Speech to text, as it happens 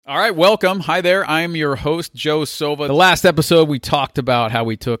All right, welcome. Hi there. I'm your host, Joe Sova. The last episode, we talked about how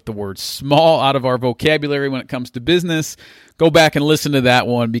we took the word small out of our vocabulary when it comes to business. Go back and listen to that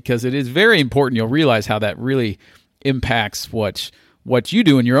one because it is very important. You'll realize how that really impacts what you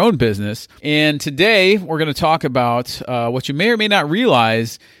do in your own business. And today, we're going to talk about what you may or may not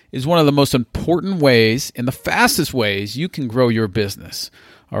realize is one of the most important ways and the fastest ways you can grow your business.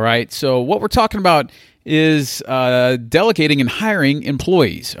 All right, so what we're talking about is delegating and hiring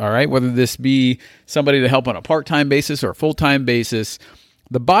employees, all right? Whether this be somebody to help on a part-time basis or a full-time basis.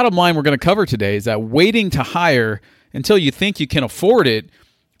 The bottom line we're going to cover today is that waiting to hire until you think you can afford it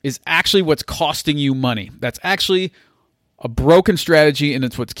is actually what's costing you money. That's actually a broken strategy, and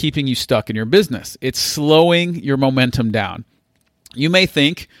it's what's keeping you stuck in your business. It's slowing your momentum down. You may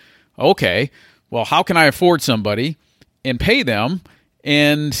think, okay, well, how can I afford somebody and pay them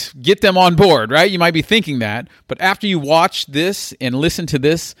and get them on board, right? You might be thinking that, but after you watch this and listen to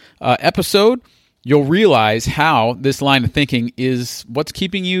this episode, you'll realize how this line of thinking is what's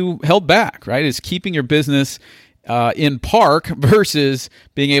keeping you held back, right? It's keeping your business in park versus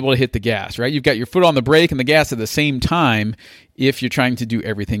being able to hit the gas, right? You've got your foot on the brake and the gas at the same time if you're trying to do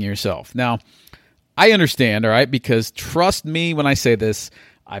everything yourself. Now, I understand, all right, because trust me when I say this,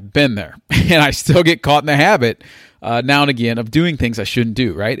 I've been there, and I still get caught in the habit now and again of doing things I shouldn't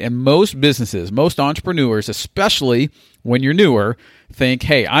do, right? And most businesses, most entrepreneurs, especially when you're newer, think,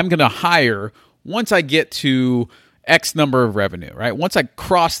 hey, I'm going to hire once I get to X number of revenue, right? Once I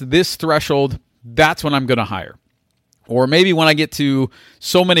cross this threshold, that's when I'm going to hire. Or maybe when I get to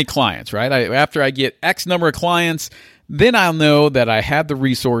so many clients, right? After I get X number of clients, then I'll know that I have the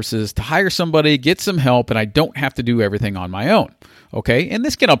resources to hire somebody, get some help, and I don't have to do everything on my own. Okay, and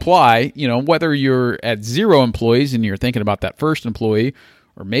this can apply, whether you're at 0 employees and you're thinking about that first employee,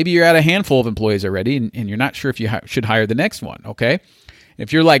 or maybe you're at a handful of employees already and you're not sure if you should hire the next one, okay?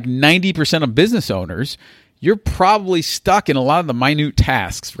 If you're like 90% of business owners, you're probably stuck in a lot of the minute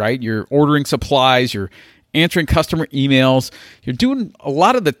tasks, right? You're ordering supplies, you're answering customer emails, you're doing a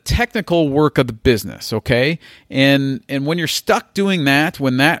lot of the technical work of the business, okay? And when you're stuck doing that,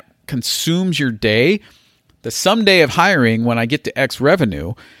 when that consumes your day, the someday of hiring, when I get to X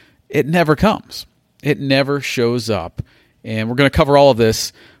revenue, it never comes. It never shows up. And we're going to cover all of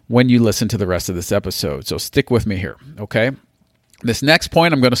this when you listen to the rest of this episode. So stick with me here, okay? This next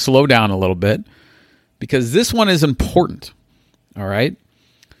point, I'm going to slow down a little bit because this one is important, all right?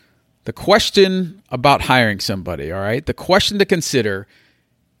 The question about hiring somebody, all right? The question to consider,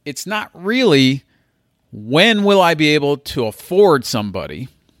 it's not really when will I be able to afford somebody.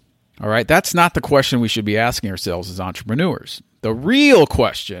 All right, that's not the question we should be asking ourselves as entrepreneurs. The real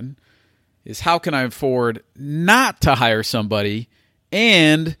question is how can I afford not to hire somebody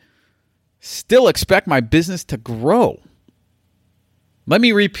and still expect my business to grow? Let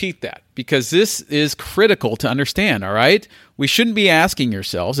me repeat that because this is critical to understand, all right? We shouldn't be asking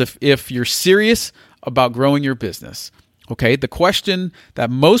yourselves if you're serious about growing your business, okay? The question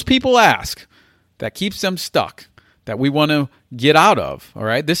that most people ask that keeps them stuck, that we want to get out of, all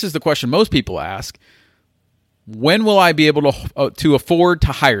right? This is the question most people ask. When will I be able to afford to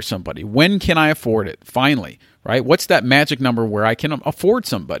hire somebody? When can I afford it, finally, right? What's that magic number where I can afford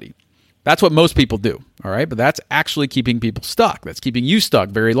somebody? That's what most people do, all right? But that's actually keeping people stuck. That's keeping you stuck,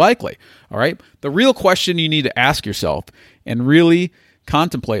 very likely, all right? The real question you need to ask yourself and really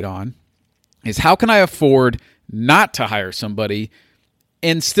contemplate on is how can I afford not to hire somebody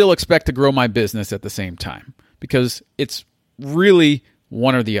and still expect to grow my business at the same time? Because it's really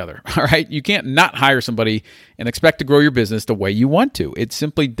one or the other, all right? You can't not hire somebody and expect to grow your business the way you want to. It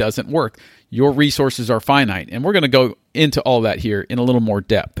simply doesn't work. Your resources are finite, and we're going to go into all that here in a little more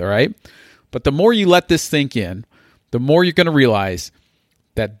depth, all right? But the more you let this sink in, the more you're going to realize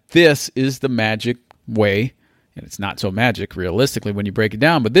that this is the magic way, and it's not so magic realistically when you break it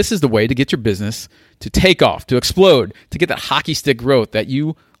down, but this is the way to get your business to take off, to explode, to get that hockey stick growth that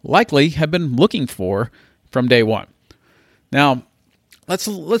you likely have been looking for from day one. Now,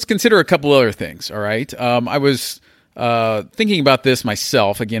 let's consider a couple other things, all right? I was thinking about this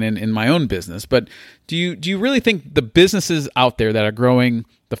myself, again, in my own business, but do you really think the businesses out there that are growing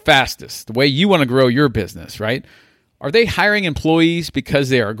the fastest, the way you want to grow your business, right? Are they hiring employees because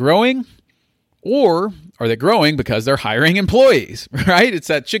they are growing, or are they growing because they're hiring employees, right? It's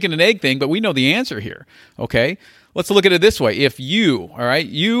that chicken and egg thing, but we know the answer here, okay? Let's look at it this way. If you, all right,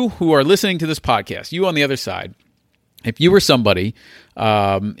 you who are listening to this podcast, you on the other side, if you were somebody,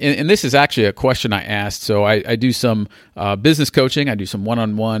 and this is actually a question I asked, so I do some business coaching, I do some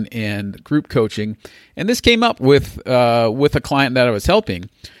one-on-one and group coaching, and this came up with a client that I was helping,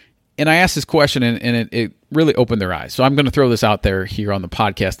 And I asked this question, and it really opened their eyes. So I'm going to throw this out there here on the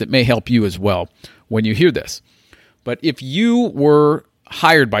podcast. It may help you as well when you hear this. But if you were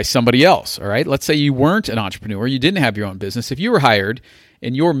hired by somebody else, all right, let's say you weren't an entrepreneur, you didn't have your own business. If you were hired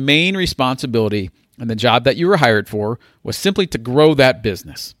and your main responsibility and the job that you were hired for was simply to grow that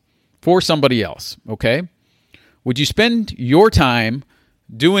business for somebody else, okay, would you spend your time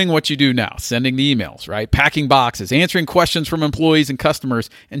doing what you do now, sending the emails, right? Packing boxes, answering questions from employees and customers,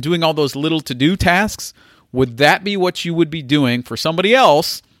 and doing all those little to-do tasks? Would that be what you would be doing for somebody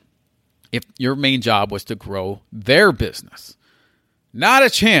else if your main job was to grow their business? Not a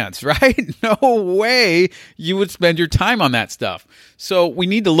chance, right? No way you would spend your time on that stuff. So we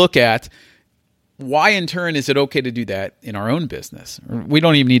need to look at why, in turn, is it okay to do that in our own business? We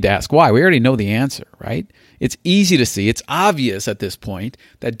don't even need to ask why. We already know the answer, right? It's easy to see. It's obvious at this point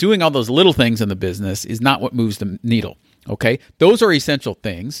that doing all those little things in the business is not what moves the needle, okay? Those are essential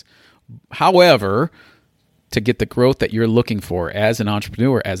things. However, to get the growth that you're looking for as an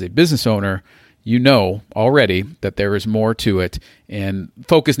entrepreneur, as a business owner, you know already that there is more to it, and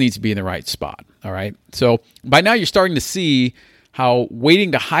focus needs to be in the right spot, all right? So by now you're starting to see how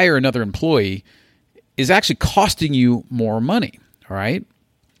waiting to hire another employee is actually costing you more money, all right?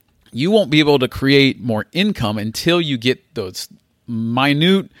 You won't be able to create more income until you get those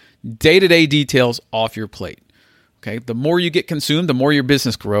minute day-to-day details off your plate. Okay, the more you get consumed, the more your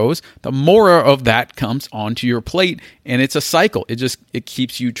business grows, the more of that comes onto your plate, and it's a cycle. It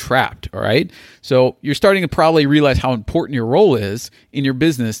keeps you trapped, all right? So you're starting to probably realize how important your role is in your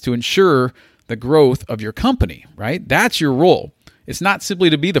business to ensure the growth of your company, right? That's your role. It's not simply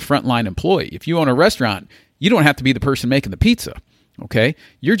to be the frontline employee. If you own a restaurant, you don't have to be the person making the pizza, okay?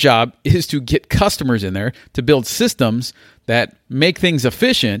 Your job is to get customers in there, to build systems that make things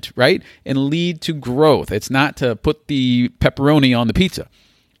efficient, right, and lead to growth. It's not to put the pepperoni on the pizza.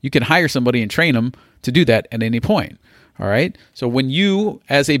 You can hire somebody and train them to do that at any point, all right? So when you,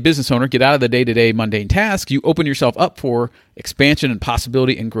 as a business owner, get out of the day-to-day mundane tasks, you open yourself up for expansion and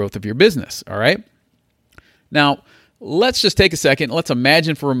possibility and growth of your business, all right? Now, let's just take a second. Let's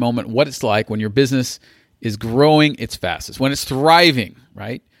imagine for a moment what it's like when your business is growing its fastest, when it's thriving,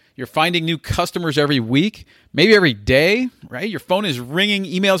 right? You're finding new customers every week, maybe every day, right? Your phone is ringing,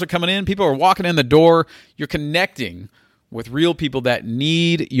 emails are coming in, people are walking in the door. You're connecting with real people that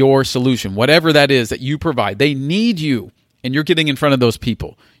need your solution, whatever that is that you provide. They need you, and you're getting in front of those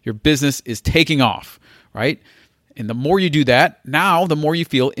people. Your business is taking off, right? And the more you do that, now the more you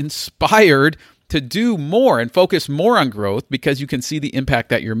feel inspired to do more and focus more on growth because you can see the impact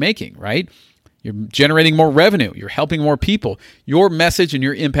that you're making, right? You're generating more revenue. You're helping more people. Your message and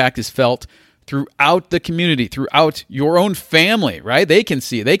your impact is felt throughout the community, throughout your own family, right? They can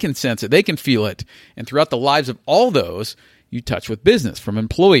see it. They can sense it. They can feel it. And throughout the lives of all those you touch with business, from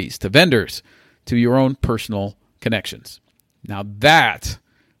employees to vendors to your own personal connections. Now that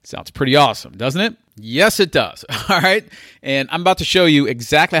sounds pretty awesome, doesn't it? Yes, it does. All right. And I'm about to show you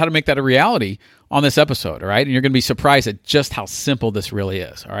exactly how to make that a reality on this episode. All right. And you're going to be surprised at just how simple this really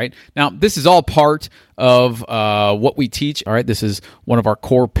is. All right. Now, this is all part of what we teach. All right. This is one of our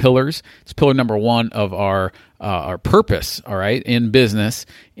core pillars. It's pillar number one of our purpose. All right. In business.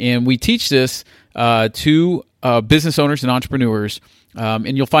 And we teach this to business owners and entrepreneurs.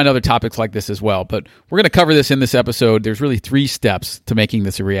 And you'll find other topics like this as well. But we're going to cover this in this episode. There's really 3 steps to making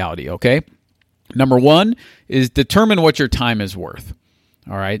this a reality. Okay. Number 1 is determine what your time is worth.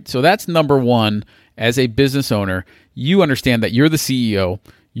 All right. So that's number 1. As a business owner, you understand that you're the CEO,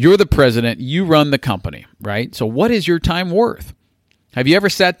 you're the president, you run the company, right? So what is your time worth? Have you ever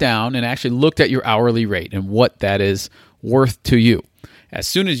sat down and actually looked at your hourly rate and what that is worth to you? As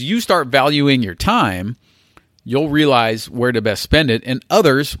soon as you start valuing your time, you'll realize where to best spend it, and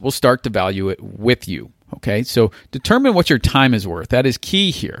others will start to value it with you. Okay, so determine what your time is worth. That is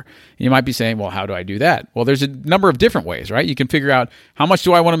key here. And you might be saying, well, how do I do that? Well, there's a number of different ways, right? You can figure out how much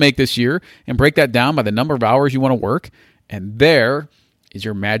do I want to make this year and break that down by the number of hours you want to work. And there is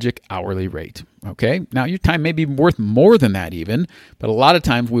your magic hourly rate. Okay, now your time may be worth more than that even, but a lot of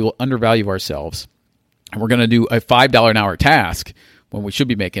times we will undervalue ourselves. And we're going to do a $5 an hour task when we should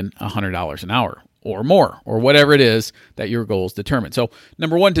be making $100 an hour or more, or whatever it is that your goals determine. So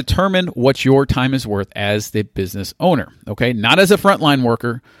number 1, determine what your time is worth as the business owner, okay? Not as a frontline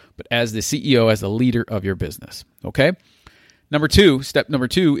worker, but as the CEO, as the leader of your business, okay? Step number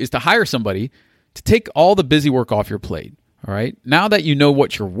two is to hire somebody to take all the busy work off your plate, all right? Now that you know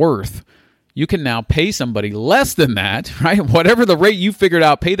what you're worth, you can now pay somebody less than that, right? Whatever the rate you figured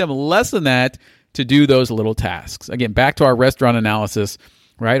out, pay them less than that to do those little tasks. Again, back to our restaurant analysis,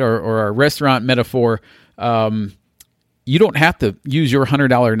 right? Or our restaurant metaphor. you don't have to use your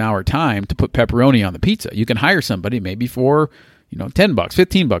 $100 an hour time to put pepperoni on the pizza. You can hire somebody maybe for, $10,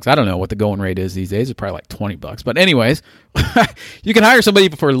 $15. I don't know what the going rate is these days. It's probably like $20. But anyways, you can hire somebody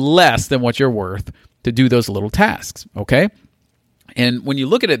for less than what you're worth to do those little tasks, okay? And when you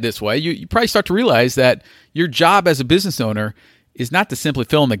look at it this way, you probably start to realize that your job as a business owner is not to simply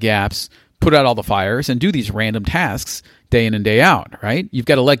fill in the gaps, put out all the fires, and do these random tasks day in and day out, right? You've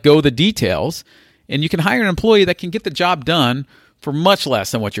got to let go of the details, and you can hire an employee that can get the job done for much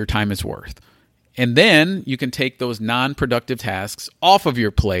less than what your time is worth. And then you can take those non-productive tasks off of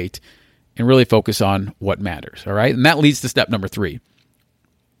your plate and really focus on what matters, all right? And that leads to step number 3.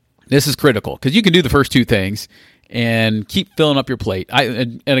 This is critical because you can do the first 2 things and keep filling up your plate.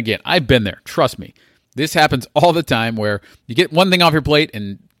 And again, I've been there. Trust me. This happens all the time where you get one thing off your plate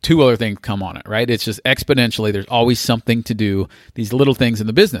and 2 other things come on it, right? It's just exponentially. There's always something to do, these little things in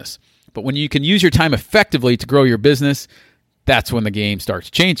the business. But when you can use your time effectively to grow your business, that's when the game starts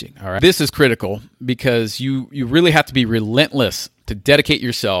changing, all right? This is critical because you really have to be relentless to dedicate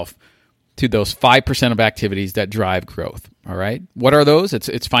yourself to those 5% of activities that drive growth, all right? What are those?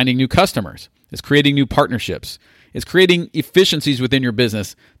 It's finding new customers. It's creating new partnerships. It's creating efficiencies within your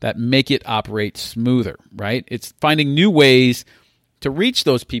business that make it operate smoother, right? It's finding new ways to reach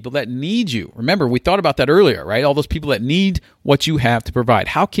those people that need you. Remember, we thought about that earlier, right? All those people that need what you have to provide.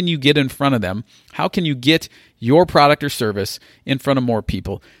 How can you get in front of them? How can you get your product or service in front of more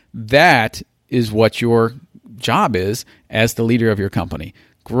people? That is what your job is as the leader of your company.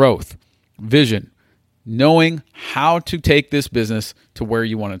 Growth, vision, knowing how to take this business to where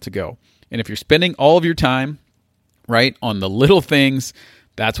you want it to go. And if you're spending all of your time, right, on the little things,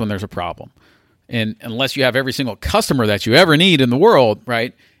 that's when there's a problem. And unless you have every single customer that you ever need in the world,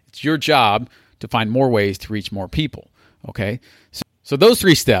 right, it's your job to find more ways to reach more people, okay? So those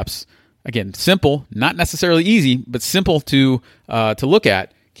 3 steps, again, simple, not necessarily easy, but simple to look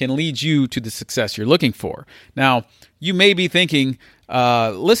at, can lead you to the success you're looking for. Now, you may be thinking,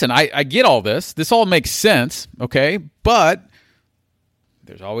 listen, I get all this. This all makes sense, okay? But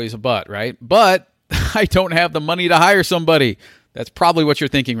there's always a but, right? But I don't have the money to hire somebody. That's probably what you're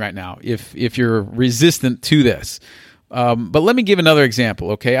thinking right now if you're resistant to this. But let me give another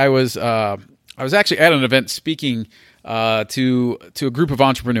example, okay? I was actually at an event speaking to a group of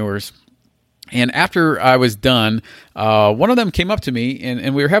entrepreneurs, and after I was done, one of them came up to me,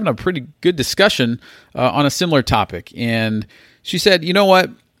 and we were having a pretty good discussion on a similar topic. And she said, you know what?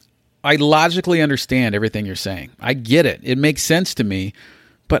 I logically understand everything you're saying. I get it. It makes sense to me,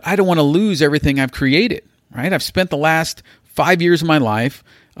 but I don't want to lose everything I've created, right? I've spent the last 5 years of my life.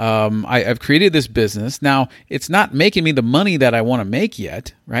 I've created this business. Now, it's not making me the money that I want to make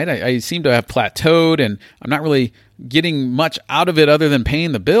yet, right? I seem to have plateaued, and I'm not really getting much out of it other than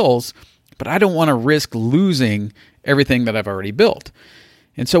paying the bills, but I don't want to risk losing everything that I've already built.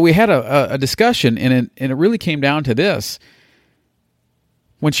 And so we had a discussion, and it really came down to this.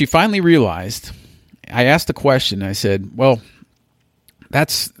 When she finally realized, I asked the question, I said, well,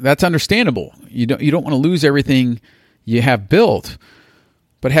 that's understandable. You don't want to lose everything you have built,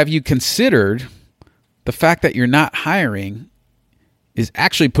 but have you considered the fact that you're not hiring is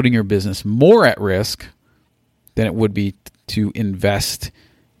actually putting your business more at risk than it would be to invest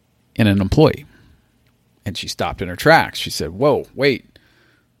in an employee? And she stopped in her tracks. She said, whoa, wait,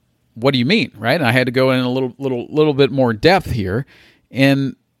 what do you mean, right? And I had to go in a little bit more depth here.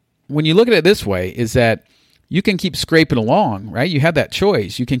 And when you look at it this way, is that you can keep scraping along, right? You have that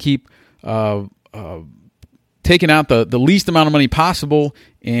choice. You can keep taking out the least amount of money possible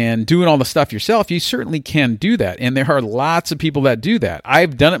and doing all the stuff yourself. You certainly can do that. And there are lots of people that do that.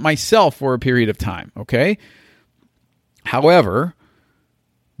 I've done it myself for a period of time, okay? However,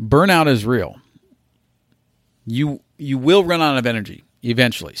 burnout is real. You will run out of energy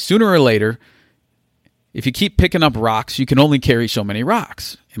eventually. Sooner or later, if you keep picking up rocks, you can only carry so many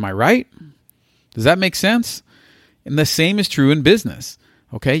rocks. Am I right? Does that make sense? And the same is true in business,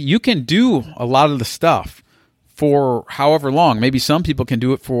 okay? You can do a lot of the stuff for however long. Maybe some people can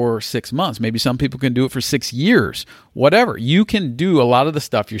do it for 6 months. Maybe some people can do it for 6 years. Whatever. You can do a lot of the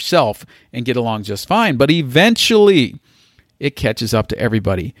stuff yourself and get along just fine. But eventually, it catches up to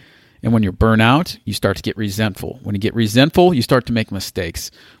everybody. And when you're burnt out, you start to get resentful. When you get resentful, you start to make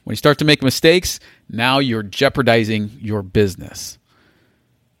mistakes. When you start to make mistakes, now you're jeopardizing your business.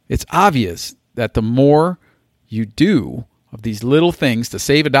 It's obvious that the more you do of these little things to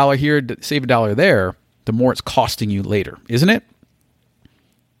save $1 here, save $1 there, the more it's costing you later, isn't it?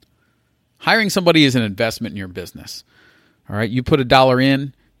 Hiring somebody is an investment in your business. All right, you put $1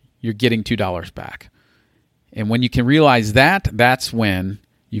 in, you're getting $2 back. And when you can realize that, that's when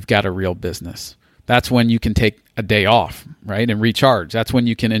you've got a real business. That's when you can take a day off, right? And recharge. That's when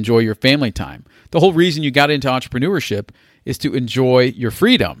you can enjoy your family time. The whole reason you got into entrepreneurship is to enjoy your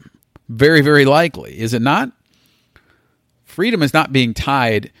freedom. Very, very likely, is it not? Freedom is not being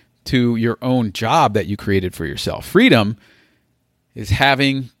tied to your own job that you created for yourself. Freedom is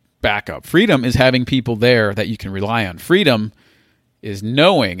having backup. Freedom is having people there that you can rely on. Freedom is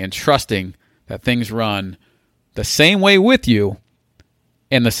knowing and trusting that things run the same way with you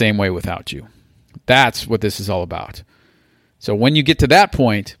and the same way without you. That's what this is all about. So when you get to that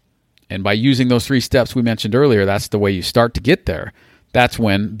point, and by using those 3 steps we mentioned earlier, that's the way you start to get there. That's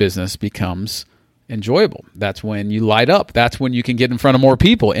when business becomes enjoyable. That's when you light up. That's when you can get in front of more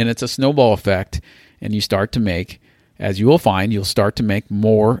people, and it's a snowball effect, and you start to make, as you will find, you'll start to make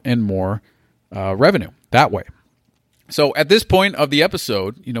more and more revenue that way. So at this point of the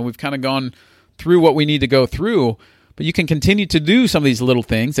episode, we've kind of gone through what we need to go through, but you can continue to do some of these little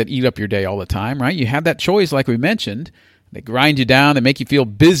things that eat up your day all the time, right? You have that choice, like we mentioned. They grind you down. They make you feel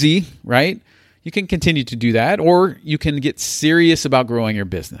busy, right? You can continue to do that, or you can get serious about growing your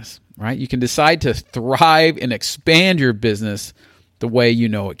business, right? You can decide to thrive and expand your business the way you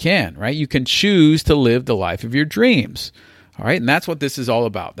know it can, right? You can choose to live the life of your dreams, all right? And that's what this is all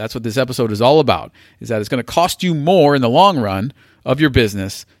about. That's what this episode is all about, is that it's going to cost you more in the long run of your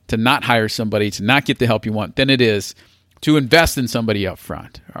business to not hire somebody, to not get the help you want, than it is to invest in somebody up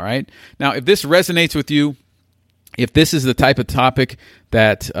front, all right? Now, if this resonates with you, if this is the type of topic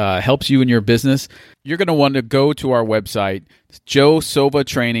that helps you in your business, you're going to want to go to our website,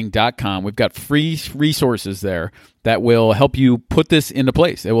 joesovatraining.com. We've got free resources there that will help you put this into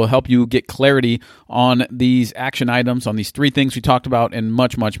place. It will help you get clarity on these action items, on these 3 things we talked about, and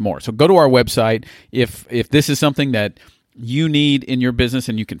much, much more. So go to our website if this is something that you need in your business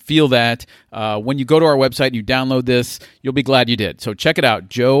and you can feel that. When you go to our website and you download this, you'll be glad you did. So check it out,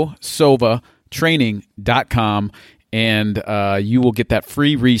 joesovatraining.com, and you will get that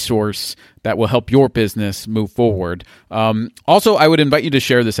free resource that will help your business move forward. Also, I would invite you to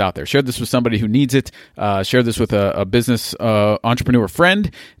share this out there. Share this with somebody who needs it. Share this with a business entrepreneur friend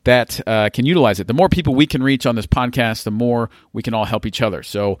that can utilize it. The more people we can reach on this podcast, the more we can all help each other.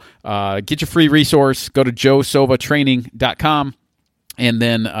 So get your free resource. Go to joesovatraining.com. And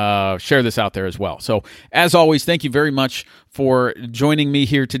then share this out there as well. So as always, thank you very much for joining me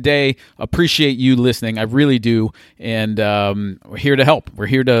here today. Appreciate you listening. I really do. And we're here to help. We're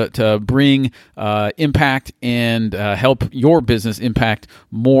here to bring impact and help your business impact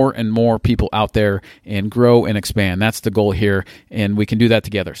more and more people out there and grow and expand. That's the goal here, and we can do that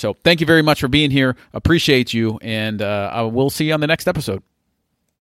together. So thank you very much for being here. Appreciate you, and I will see you on the next episode.